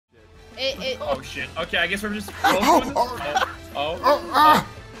Oh shit. Okay, I guess we're just. Oh.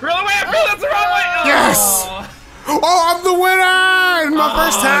 Gorilla way! That's the wrong way! Oh. Yes! Oh, I'm the winner! It's my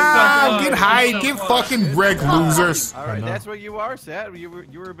first time! Get hyped, get fucking wrecked, losers. Alright, that's what you are, Sat. You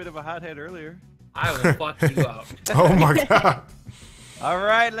were a bit of a hothead earlier. I will fuck you up. Oh my god.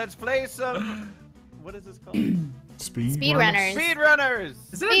 Alright, let's play some. What is this called? Speedrunners. Speedrunners!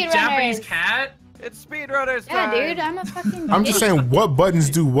 Is it a Japanese cat? It's Speedrunners Yeah, time! dude, I'm a fucking. I'm just saying what buttons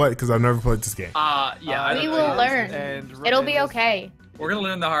do what because I've never played this game. Yeah. We will learn. It'll be okay. We're gonna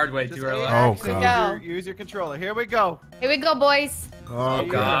learn the hard way, too, Gorilla. Oh god. Use your controller. Here we go. Here we go, boys. Oh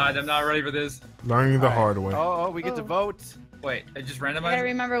god, I'm not ready for this. Learning the hard way. Oh, we get to vote. Wait, it just I gotta randomized?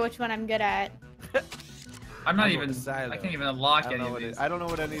 remember which one I'm good at. I'm not even. I can't even unlock any of these. I don't know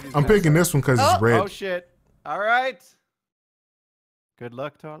what any of these. I'm picking this one because it's red. Oh shit. Alright. Good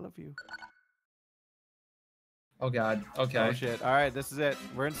luck to all of you. Oh god. Okay. Oh shit. Alright, this is it.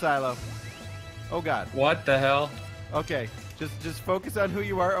 We're in silo. Oh god. What the hell? Okay. Just focus on who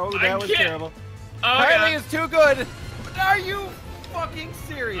you are. Oh, that was terrible. Oh, Kylie is too good. Are you fucking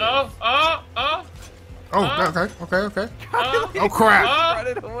serious? Oh, okay. Oh crap. Run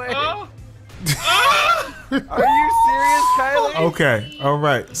it away. Are you serious, Kylie? Okay, all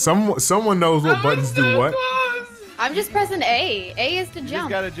right. Someone knows what buttons do what. I'm just pressing A. A is to You just jump.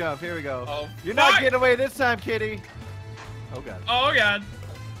 gotta jump. Here we go. Oh, You're not getting away this time, kitty. Oh god. Oh god.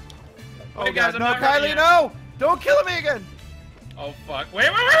 Oh Wait, god. guys, I'm No, not ready Kylie, yet. no! Don't kill me again. Oh fuck. Wait.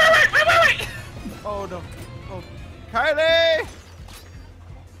 Oh no. Oh, Kylie!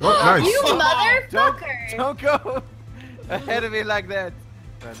 What? Nice. You motherfucker! Don't go ahead of me like that.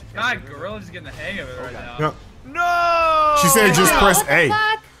 God, Gorilla's getting the hang of it right now. Yep. No! She said just press What the A.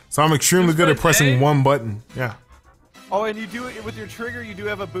 fuck? So I'm extremely Just good at press pressing A? one button. Yeah. Oh, and you do it with your trigger. You do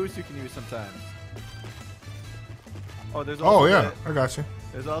have a boost you can use sometimes. Oh, there's. Also Oh yeah, I got you.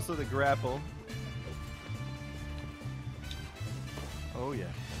 There's also the grapple. Oh yeah.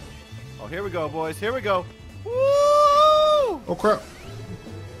 Oh, here we go, boys. Here we go. Woo! Oh crap.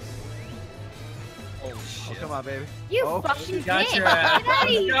 Oh shit. Oh, come on, baby. You Oh, fucking got bitch! your Get ass. out of Let's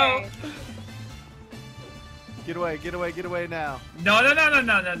here! go. Get away, get away, get away now. No.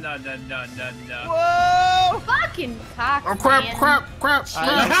 Whoa! Fucking cock. Oh crap, man. crap.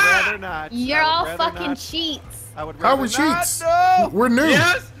 I would rather not. You're I would all rather fucking not. cheats. I would How rather we not. cheats? No! We're new.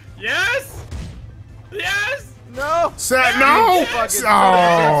 Yes. No! Set no. Fucking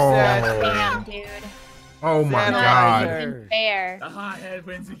Oh. Damn, dude. Oh my Sattelizer. god. Isn't fair. The hothead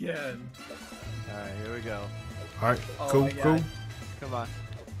wins again. Alright, here we go. All right. Oh Cool. my God. Cool. Come on.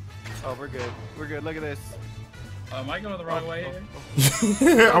 Oh, we're good. We're good. Look at this. Am I going the wrong way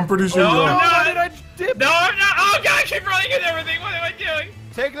here? I'm pretty sure. No, you are. How did I dip? No, I'm not. Oh god, I keep running into everything. What am I doing?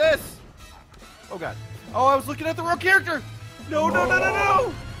 Take this! Oh god. Oh, I was looking at the wrong character! No, no, no, no,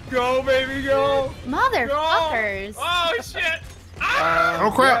 no! Go, baby, go. Motherfuckers. Oh shit. Ah!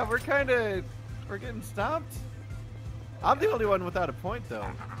 Oh, crap. Yeah, we're getting stopped. I'm the only one without a point though.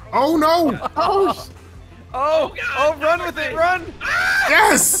 Oh no. Oh, Oh, God, run with it, run!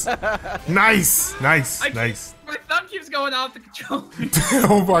 Yes. Nice. Nice. Nice. My thumb keeps going off the controller.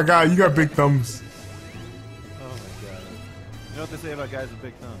 Oh my god, you got big thumbs. Oh my god. You know what they say about guys with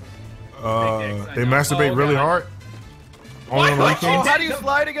big thumbs? They masturbate Oh, really God. hard. Only on the What? Oh, weekends. how do you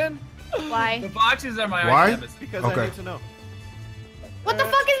slide again? The why? boxes are my Why? nemesis. Because Okay. I need to know. What the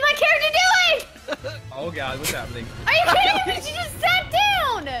fuck is my character doing? Oh god, what's happening? Are you kidding me? She just sat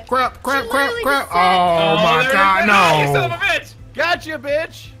down. Crap, crap, She crap, literally crap. just said- Oh my there god, it is. Ah, you son of no. a bitch! Gotcha,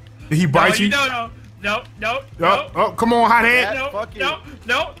 bitch! Did he bite you? No. Oh, oh, come on, hothead. No, Fuck you.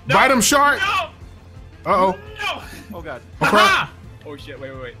 no. Bite him, shark. No. Uh-oh. No. Oh god. Oh, crap. Ha! Oh shit,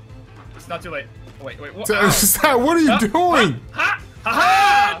 wait. It's not too late. Wait. What? What are you doing? Ha!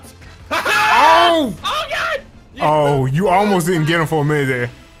 Ha! Oh! Oh god! Oh, you almost didn't get him for a minute there.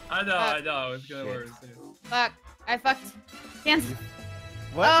 I know. It's gonna work. Fuck. I fucked. Can't.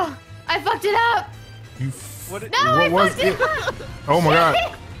 What? Oh, I fucked it up. You What did- No, I was fucked it up. Oh my god.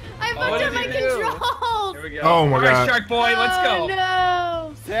 I what fucked up did my you do? controls. Here we go. Oh my All right, God. Shark Boy, let's Oh, go.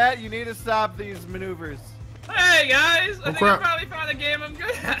 no. Dad, you need to stop these maneuvers. Hey guys, I think crap. I finally found a game I'm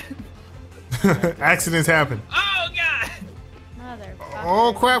good at. Accidents happen. Oh god! Motherfucker.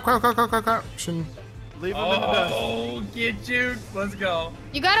 Oh crap. Shouldn't. Leave them in the dust. Oh, get you. Let's go.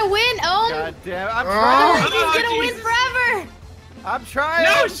 You gotta win, Ohm. God damn it. I'm Oh. trying. He's Oh, gonna win Jesus. forever. I'm trying.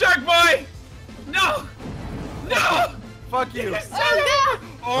 No, Shark Boy! No! No! Fuck you. Oh,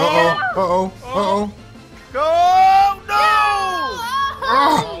 no. Uh-oh. Go! No!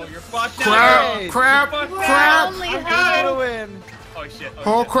 Oh, you're fucked now. Crap. You're fucked We're now. only I'm I'm half. gonna win. Oh shit.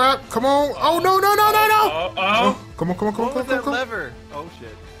 Oh shit. crap. Come on. Oh no. Oh. Come on. What was that lever? Oh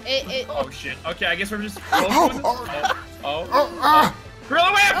shit. Oh shit. Okay, I guess we're just. Oh.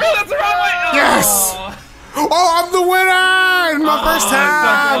 Gorilla way! That's the wrong way! Oh. Yes! Oh, I'm the winner! In my first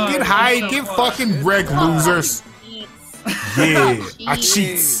time! Get hyped, get fucking wrecked, losers. Yeah, I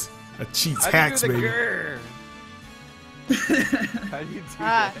cheats. I cheats hacks, baby. How do you do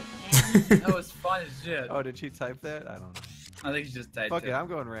that? That was fun as shit. Oh, did she type that? I don't know. I think she just typed Fuck it. it, I'm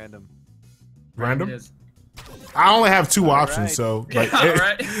going random. Random? I only have 2 options, so like,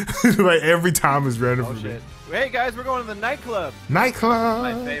 like every time is random for me. Hey guys, we're going to the nightclub. Nightclub.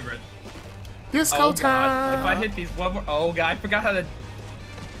 My favorite. Disco time. If I hit these one more. Oh god, I forgot how to.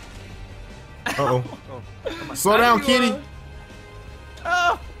 Uh-oh. Slow down, kitty.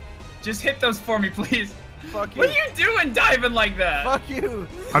 Oh! Just hit those for me, please. Fuck you. What are you doing diving like that? Fuck you.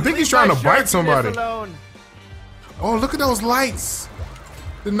 I think he's trying to bite somebody. Alone. Oh, look at those lights.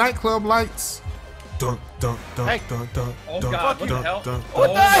 The nightclub lights. Dun, dun, dun, Hey. dun, dun, Oh dun, god, what the dun, hell? dun, What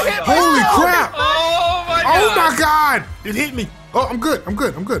dun. the hell? Holy crap! Oh my god! Oh my god! It hit me. Oh, I'm good. I'm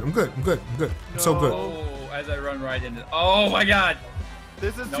so good. Oh, as I run right into. Oh my god!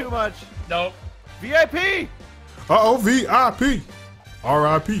 This is too much. Nope. VIP! Uh-oh, VIP.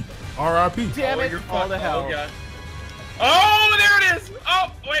 R.I.P. R.I.P. Damn it! You're All the fucked. hell. Oh god. Oh, there it is!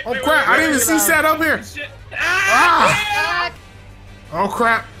 Oh, wait, Oh crap, I didn't even see Sat up here. Shit. Ah! Oh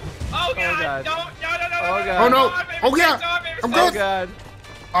crap. Oh god. God. No. Oh, God. Oh no. Baby, Oh yeah. stop, baby, I'm stop. Oh good. god.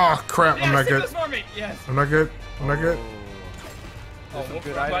 Oh crap, Yes, I'm not hit good. this for me. Yes. I'm not good. I'm not good. Oh, There's some whoop,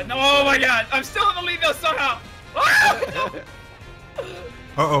 good right items. button. Oh my god, I'm still in the lead though somehow. Ah!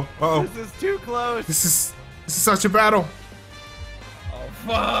 Uh-oh. Uh-oh. This is too close. This is such a battle. Oh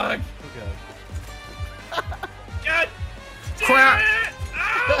fuck. Oh god. God. damn Crap. it.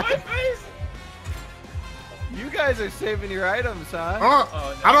 Ah, my face. You guys are saving your items, huh? Oh,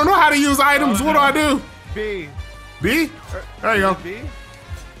 Oh, no. I don't know how to use items. Oh, what do no. I do? B. B? There you go. B?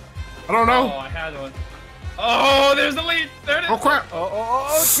 I don't Oh, know. I had one. Oh, there's the lead. There it is. Oh crap.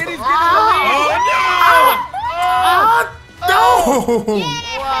 Oh, Kitty's getting Ah! No! the lead!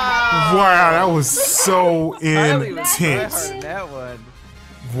 Wow! Wow, that was so Kylie was intense. tryhard in that one.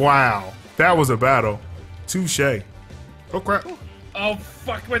 Wow, that was a battle. Touche. Oh crap. Oh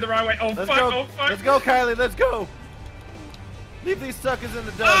fuck, went the wrong way. Oh Let's fuck, go. oh fuck. Let's go, Kylie. Let's go. Leave these suckers in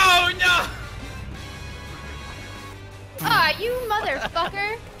the dust. Oh no. Ah, you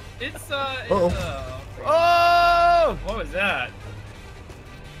motherfucker. It's Oh! what was that?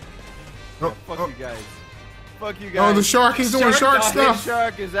 Oh, Fuck oh. you guys. Fuck you guys. Oh, the shark, he's doing Shark shark dog. Big stuff.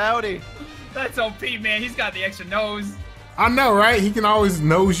 shark is outie. That's OP, man. He's got the extra nose. I know, right? He can always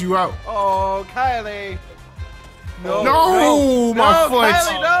nose you out. Oh, Kylie. No, my foot.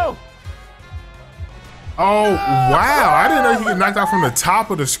 Kylie, no. Oh, wow. I didn't know he could knock out from the top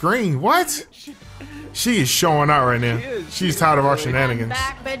of the screen. What? She is showing out right now. She is. She's tired of our shenanigans.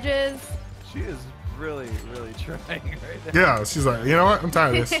 Back, bitches. She is really, really trying right now. Yeah, she's like, you know what? I'm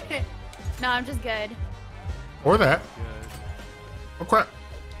tired of this. No, I'm just good. Or that. Oh, crap.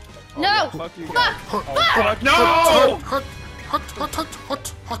 No! Fuck you Fuck! guys. Fuck, no! Hut,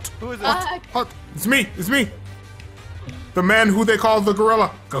 hut. Who is this? Hut. It's me. It's me. The man who they call the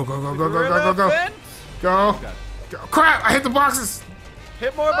gorilla. Go. Gorillaphent? Go. Go. Crap, I hit the boxes.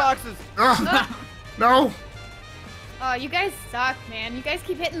 Hit more boxes. No. Oh, you guys suck, man. You guys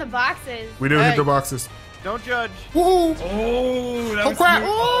keep hitting the boxes. We didn't hit the boxes. Don't judge. Woo. Oh, that Oh, was crap.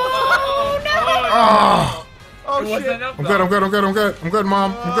 Oh, no! Oh. Oh, It wasn't shit. enough, I'm though. good, I'm good,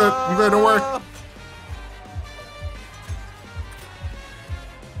 Mom. I'm good, don't worry.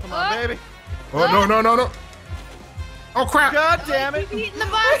 Come on, baby. Oh, no. Oh, crap. God damn it. Keep eating the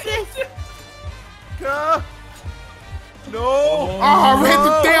boxes. Go. No. Oh, I hit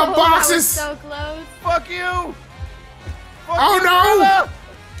the damn Oh, boxes. that was so close. Fuck you. Fuck Oh, you, no. gorilla.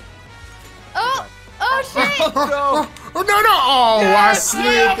 Oh, shit. No. Oh, no. Oh, I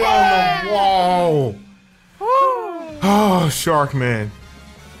slid down the wall. Oh, Shark Man.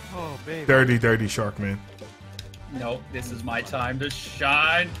 Oh, baby. Dirty Shark Man. Nope, this is my time to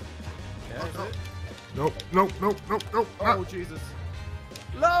shine. Yeah, is it? Nope. Oh, Jesus.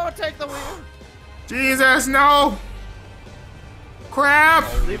 Lower, take the wheel. Jesus, no. Crap.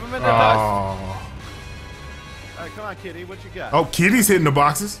 Leave him in the dust. Oh. All right, come on, Kitty. What you got? Oh, Kitty's hitting the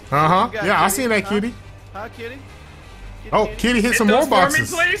boxes. Uh-huh. You got Yeah, I Kitty? seen that, Huh? Kitty. Huh, Kitty? Oh, Kitty hit Hit some those more for me,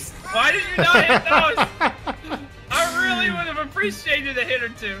 boxes. please. Why did you not hit those? I really would have appreciated a hit or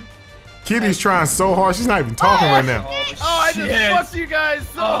two. Kitty's trying so hard. She's not even talking right now. Oh, Oh, I just shit. fucked you guys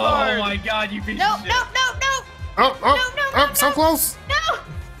so Oh hard. my god, you piece No, of shit. no. Oh, so close. No.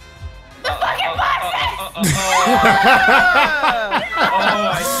 The Oh fucking boxes.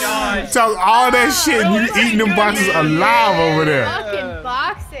 my god. So all that shit, and you eating them boxes alive over there. Fucking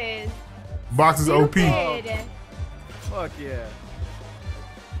boxes. Box is OP. Stupid. Fuck yeah.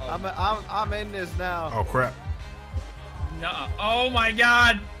 I'm in this now. Oh crap. No. Oh my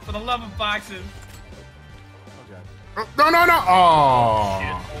god. For the love of boxes. Oh god. No, no, no.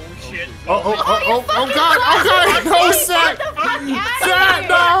 Oh. Shit. Oh god. Oh god. No, Sat. Sat,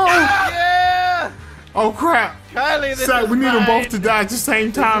 no. Yeah. Oh crap. Kylie, this Sat, is we need them mine. both to die at the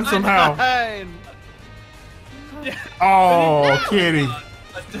same time somehow. Mine. Oh, kitty.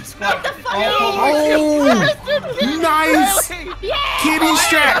 Oh, nice. Kitty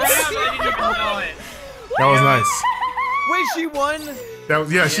straps. That was nice. Wait, she won? That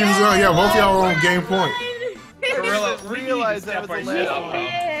was, yeah, she was on. Yeah, both of y'all were on game point. Gorilla, I realized that was the last one.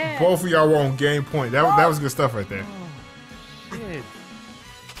 Yeah. Both of y'all were on game point. That was good stuff right there. Shit.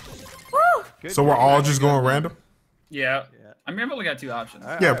 Good So we're game. all just going random? Yeah. Yeah. I mean, I've only got 2 options. All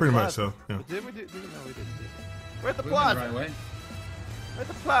right, Yeah, all right, pretty much plaza. so. Yeah. Did we do? No, we didn't. We're at the We went the plaza. right way. We're at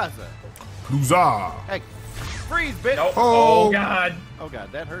the plaza. Loser. Hey, freeze, bitch. Nope. Oh. Oh god. Oh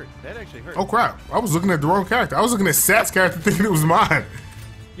god, that hurt. That actually hurt. Oh crap. I was looking at the wrong character. I was looking at Sat's character thinking it was mine.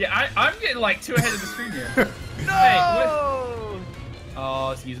 Yeah, I'm getting like 2 ahead of the screen here. No. Hey, what?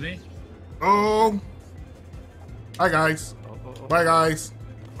 Oh, excuse me. Oh. Hi guys. Oh. Bye guys.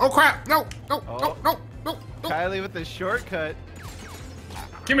 Oh crap. No. No. Oh. No. No. No. No. Kylie with the shortcut.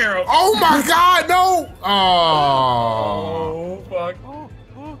 Come here, Oak. Oh my god. No. Oh. Oh, fuck. Oh.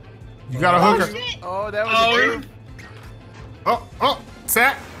 You got a hooker. Shit. Oh, that was Oh, a you- move. Oh.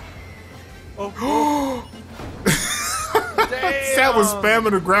 Sat. Oh. Damn. Sat was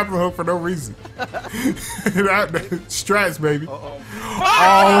spamming the grappling hook for no reason. Strats, baby. Uh-oh.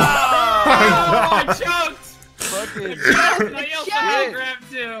 Oh. I choked. Fucking I yelled shit. something grab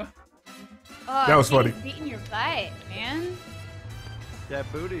too. Oh, That was she's funny. Beating your butt, man.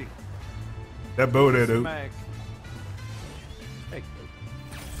 That booty. That bow there, dude. Smack. Hey.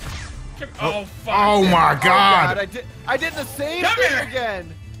 Oh, fuck. Oh my Oh god, god. I did the same Come thing here.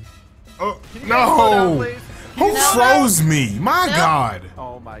 again. Oh, Can you guys slow down, no. please? Who No. froze me? My No. god.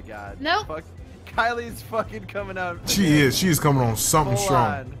 Oh my god. Nope. Fuck. Kylie's fucking coming out. She is. She is coming on something Full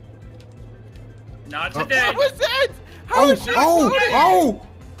strong. on. Not today. What was that? How Oh, was she oh, floating? oh.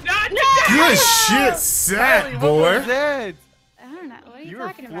 Not today. Good shit, Kylie, Sat, what boy. was that? I don't know. What are you You were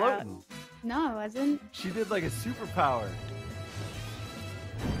talking about? floating. No, I wasn't. She did like a superpower.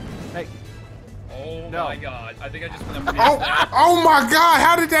 Hey. Oh No. my god. I think I just went up Oh, that. oh my god.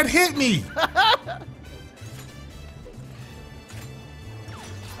 How did that hit me?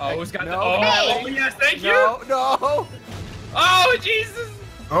 Oh, who's got No. the. Oh, Hey. oh, yes, thank you. No. Oh, Jesus.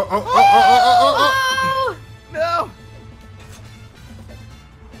 Oh! No.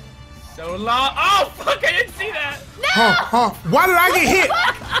 So long. Oh, fuck. I didn't see that. Why did I get hit?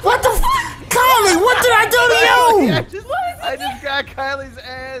 What the Kylie, what did I do to you? I just got Kylie's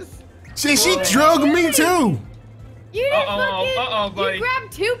ass. She drugged me too. You didn't Uh-oh, buddy. You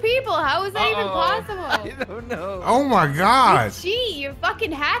grabbed 2 people. How was that even possible? I don't know. Oh my god. Cheat. You're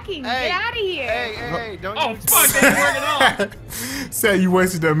fucking hacking. Hey. Get out of here. Hey, don't Oh, use fuck. That didn't work at all. Say you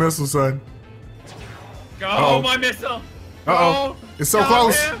wasted that missile, son. Go, Uh-oh. my missile. Uh-oh. Go. It's so Go,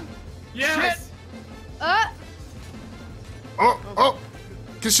 close. him. Yes. Oh.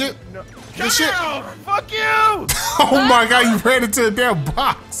 Good shit. No. Good shit. Come Fuck you! Oh my god, you ran into a damn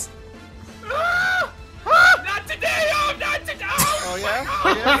box. Not today. Oh, not today. Oh yeah?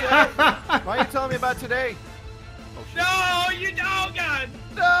 Oh, yeah? Why are you telling me about today? Oh, shit. No, you don't, God.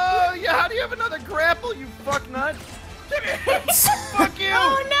 No! Yeah, how do you have another grapple, you fuck nut? Come here. Fuck you!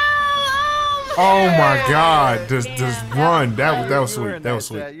 Oh no! Oh my god. Just Damn. run. That was You sweet. earned That was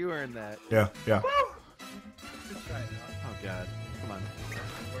Chad. sweet. You earned that. Yeah. Just try it out. Oh god. Come on.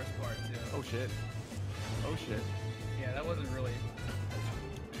 Worst part, too. Oh shit. Oh shit. Yeah, that wasn't really.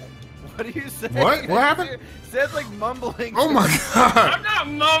 What do you say? What? What happened? Says like mumbling. Oh my god. I'm not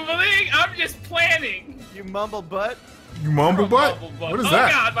mumbling. I'm just planning. You mumble butt? You mumble butt? Mumble butt. What is Oh,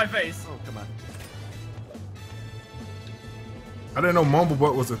 that? God, my face. Oh, come on. I didn't know mumble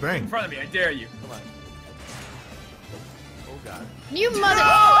butt was a In thing. front of me. I dare you. Come on. Oh god. You mother.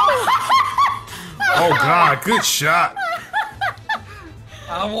 Oh god, good shot.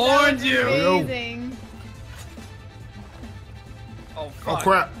 I warned you. Amazing. Oh, fuck.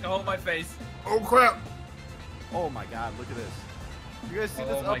 crap. Oh, my face. Oh crap. Oh my god, look at this. You guys see Oh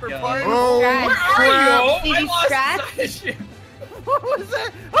this my upper God. part? Oh Where crap. are you? Did I you lost scratch? sight of you. What was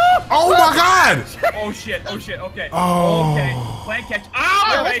that? Oh! Oh my god. Oh, shit. Oh, shit. Okay. Oh. Okay. Plan catch. Oh,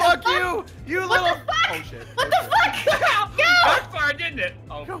 Oh, my face. fuck you! You What little. the fuck? Oh shit. What the fuck? Go! That far, didn't it?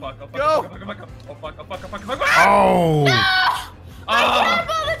 Oh, fuck. Oh, fuck. Go. Oh, fuck. Oh, fuck. Oh, fuck. Oh, fuck. Oh, fuck. Oh, fuck. Oh. Oh.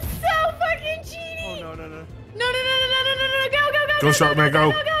 That's so fucking cheating. Oh no. No, go. Go, Shark Man,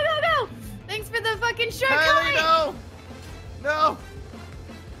 go. Go. No!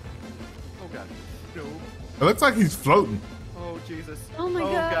 Oh god. No. It looks like he's floating. Oh Jesus. Oh my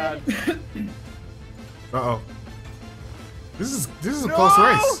God. Uh-oh. This is a No! close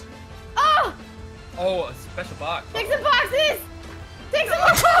race. Oh! Oh, a special box. Take some boxes! Take some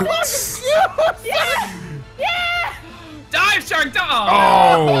boxes! Yeah! Yeah! Dive shark, dive!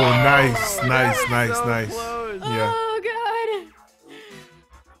 Oh, nice, nice, so nice. close. Yeah. Oh God.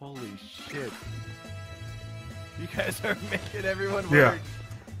 Holy shit. You guys are making everyone Yeah. work.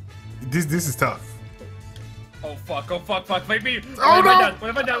 This is tough. Oh fuck, oh fuck, fuck, maybe. Oh, What have no. I done? What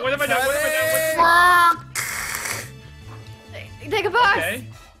have I done? What have I done? What have I done? Fuck! Take a box. Okay.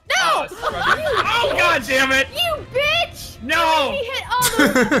 No! Oh, oh god damn it! You bitch! No! He hit all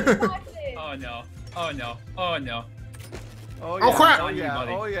those boxes. Oh no. Oh no. Oh no. Oh, Oh, crap. Oh On you, yeah.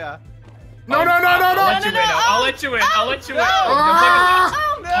 buddy. Oh yeah. No, no, no, no, I'll no! let you in. I'll let you in. I'll let you in. Oh, Ah!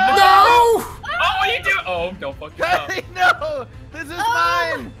 don't No! oh, what are you doing? Oh, don't fuck me up. Hey, no! This is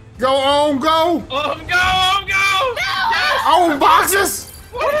mine! Go on, go! Oh, go! Go! Yes! Oh, boxes!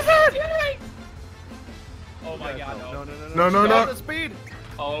 What is that? Oh my god, No, no. no, no, No, no, Go no. at the speed!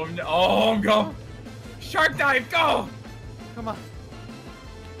 Oh, no. Oh, go! Shark dive, go! Come on.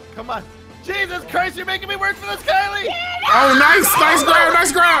 Come on. Jesus Christ, you're making me work for this, Kylie! Oh, nice! Nice ground,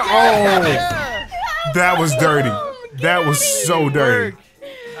 nice ground! Oh, Yeah. that was dirty. That was so dirty.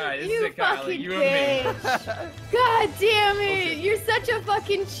 Alright, this You is it, Kylie. fucking You and me. bitch. God damn it. You're such a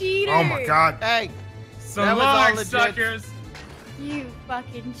fucking cheater. Oh my god. Hey, So That was all long, legit. suckers. You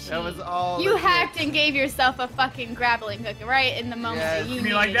fucking cheat. that was all You legit. hacked and gave yourself a fucking grappling hook right in the moment Yes. that you You mean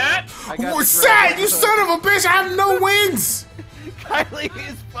needed like that? I got What's the that? great You episode. son of a bitch! I have no wings! Kylie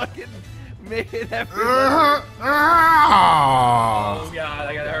is fucking making everyone Uh-huh. work. Ah. Oh god,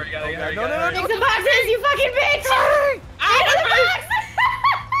 I gotta hurry, gotta hurry. No, no, gotta no, it. hurry. Take some boxes, you fucking bitch! Ow,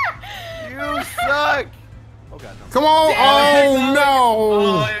 You suck! Oh god, no. Come on! Damn it,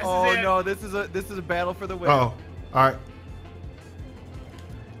 Oh this Oh is it. no, this is a battle for the win. no! Oh, all right.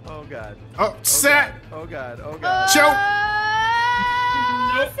 Oh god. Oh, set. Oh god. Oh god. Choke.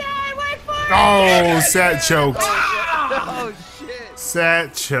 Nope. Sad, wait for it. Oh, Sat choked. Oh shit.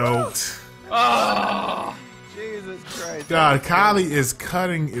 Sat choked. Oh, Jesus Christ. God, Kylie is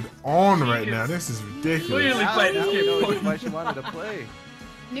cutting it on She right is now. This is ridiculous. clearly Now- played now this we know game. why she wanted to play.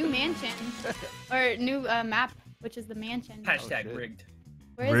 New mansion. Or new map, which is the mansion. hashtag shit. rigged.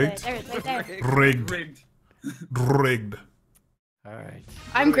 Where is Rigged? it? There, it's right there. Rigged. Rigged. Rigged. All right.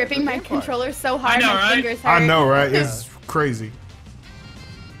 I'm gripping my Game part. controller so hard, I know, my right? fingers hurt. I know, right? It's crazy.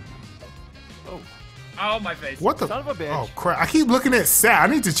 Oh, Oh, my face. What the? son of a bitch. Oh crap! I keep looking at Sat.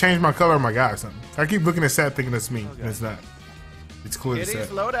 I need to change my color of my guy or something. I keep looking at Sat thinking it's me, and it's not. It's clearly Kitty, Sat.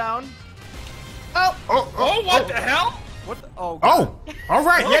 slow down. Oh! Oh, what the hell? What the? Oh. God. Oh! All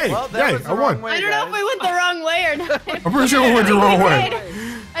right! Yay! Well, that Yay! was the I wrong won. way, I don't know if guys. we went the wrong way or not. I'm pretty sure we went the wrong way.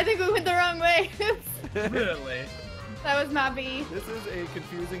 I think we went the wrong way. Oops. Really? That was not me. This is a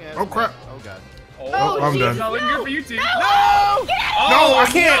confusing ass. Oh, crap. map. Oh god. Oh, I'm geez, done. not looking good for you two. No! Oh, No, I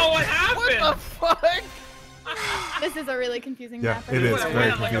can't. No, what What happened? the fuck? This is a really confusing Yeah, map. it is. When I very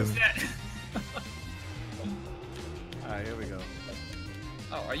went, like, confusing. upset. All right, here we go.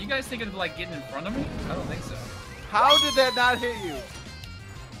 Oh, are you guys thinking of like getting in front of me? I don't think so. How did that not hit you?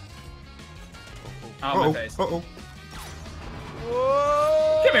 Oh, my Uh-oh. face. Uh-oh.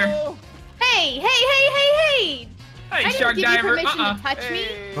 Whoa! Come here. Hey, hey, hey, hey, hey! Hey, I didn't shark give you diver. permission to touch me.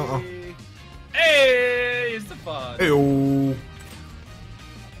 Hey. Uh-uh. Hey, it's the fun. Hey-oh.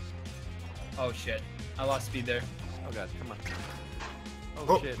 Oh shit, I lost speed there. Oh god, come on. Oh,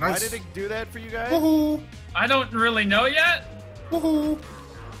 Oh, shit. nice. Why did it do that for you guys? Woohoo! I don't really know yet. Woohoo!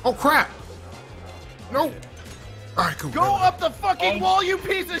 Oh crap! No! All right, cool. Go up the fucking Oh. wall, you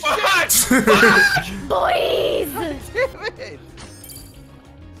piece of What? shit! Boys! Damn it!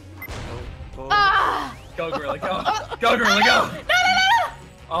 Oh, Ah! Go gorilla, go. Go gorilla, No, go. no, no!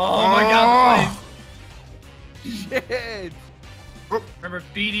 Oh my god, shit! please. Remember,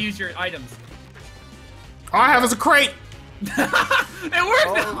 B to use your items. All I have is a crate. It worked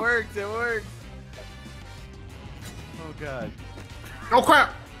Oh, though. it worked, it worked. Oh god. Oh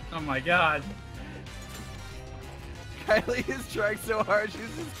crap! Oh my god. Kylie is trying so hard, she's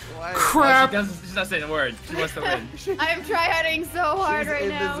just quiet. Crap! She's not saying a word. She wants to win. I'm try-harding so hard She's right in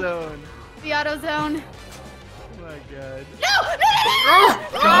now. the zone. The auto zone. Oh my god. No, no, no,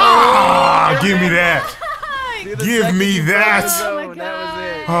 no! Ah! Give me that. See, the Give second me you broke the that. Oh my zone, that was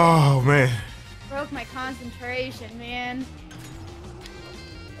it. Oh man. Broke my concentration, man.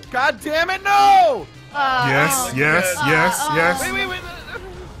 God damn it, no! Yes, Oh. yes, good. yes, yes. Wait, wait, wait.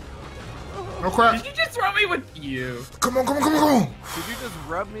 No crap! Did you just throw me with you? Come on, come on, come on, come on! Did you just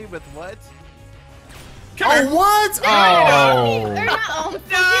rub me with what? Come here. What? They're Oh. not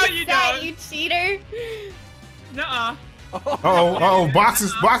No, you that, don't. you cheater. Nuh-uh. Oh,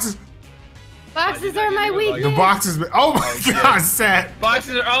 boxes. Boxes are my The weakness. boxes. Oh my God, Sat.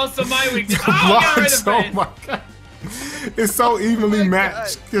 Boxes are also my weakness. The Oh, got rid box. of Oh it. my God. It's so evenly my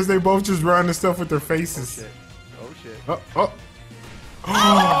matched because they both just run the stuff with their faces. Oh shit. Oh.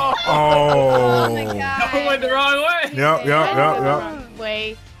 Oh my God. I went the wrong way. Yep. Wrong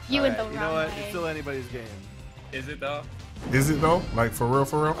way. You went the Alright, wrong you know what? way. It's still anybody's game. Is it though? Is it though? Like for real?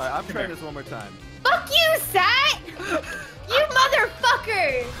 Alright, I'm trying this one more time. Fuck you, Sat! You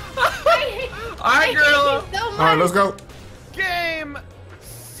motherfucker! All right, Gorilla. So All right, let's go. Game!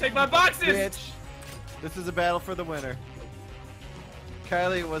 Take my boxes. Bitch. This is a battle for the winner.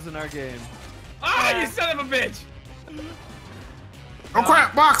 Kylie, it wasn't our game. Ah, you son of a bitch. Oh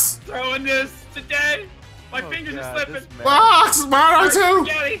crap, box. Throwing this today. My Oh, fingers God, are this slipping. man. Box, mine are too.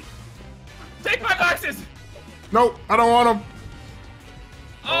 Spaghetti. Take my boxes. Nope, I don't want them.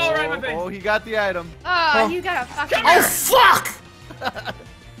 Oh, right in my face. Oh, he got the item. Oh, you got a fucking. Oh fuck!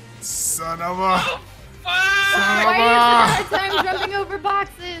 Son of a. Fuck. Son Why of are you a. having a hard time jumping over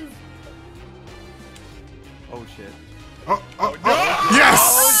boxes? Oh shit. Oh. Yes!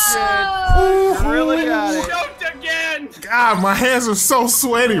 Oh shit. Gorilla got it. Choked again. God, my hands are so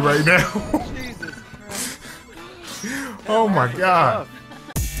sweaty right now. Jesus Christ. Oh my God. Tough.